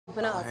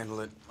Open up. I'll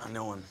handle it. I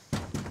know him.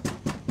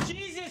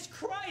 Jesus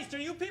Christ, are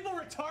you people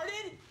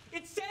retarded?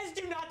 It says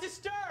do not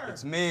disturb.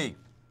 It's me.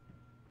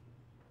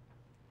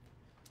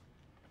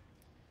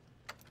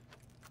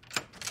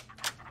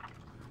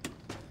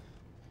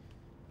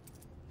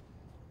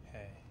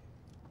 Hey.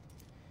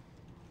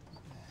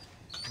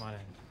 Come on in.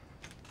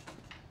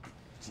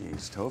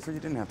 Jeez, Topher,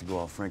 you didn't have to go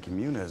all Frankie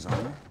Muniz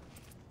on me.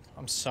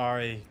 I'm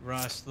sorry,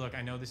 Russ. Look,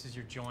 I know this is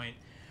your joint.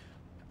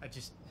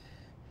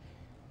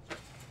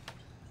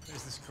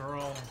 There's this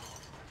girl.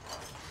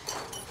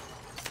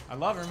 I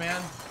love her,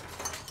 man.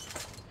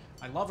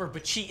 I love her,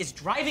 but she is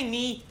driving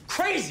me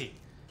crazy.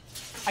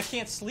 I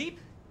can't sleep.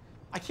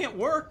 I can't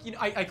work. You know,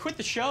 I quit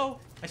the show.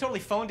 I totally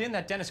phoned in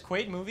that Dennis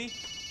Quaid movie.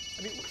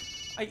 I mean,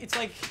 it's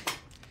like...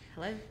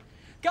 Hello?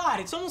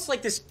 God, it's almost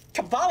like this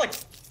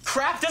Kabbalic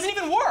crap doesn't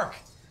even work.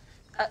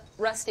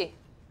 Rusty,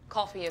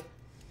 call for you.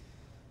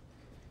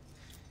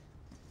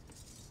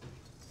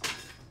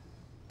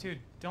 Dude,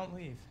 don't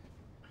leave.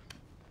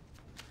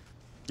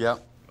 Yeah.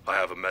 I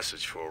have a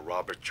message for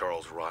Robert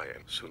Charles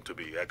Ryan,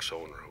 soon-to-be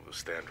ex-owner of the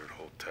Standard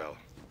Hotel.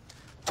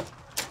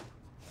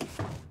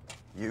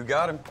 You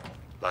got him.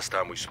 Last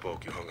time we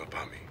spoke, you hung up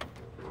on me.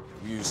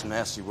 You used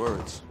nasty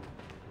words.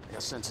 I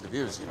got sensitive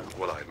ears, you know.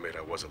 Well, I admit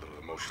I was a little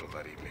emotional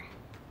that evening.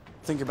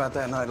 Think about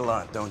that night a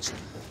lot, don't you?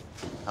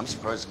 I'm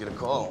surprised to get a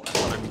call. I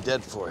thought I'd be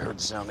dead before I heard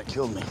the sound that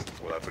killed me.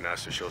 Well, I've been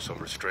asked to show some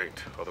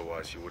restraint.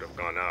 Otherwise, you would have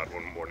gone out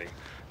one morning,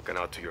 gone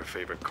out to your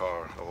favorite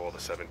car of all the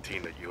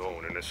 17 that you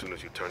own, and as soon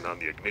as you turned on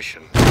the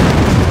ignition...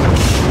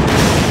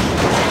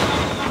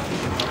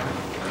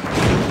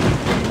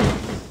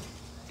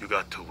 You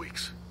got 2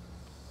 weeks.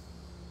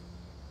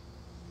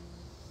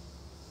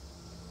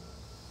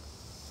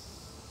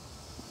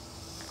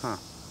 Huh.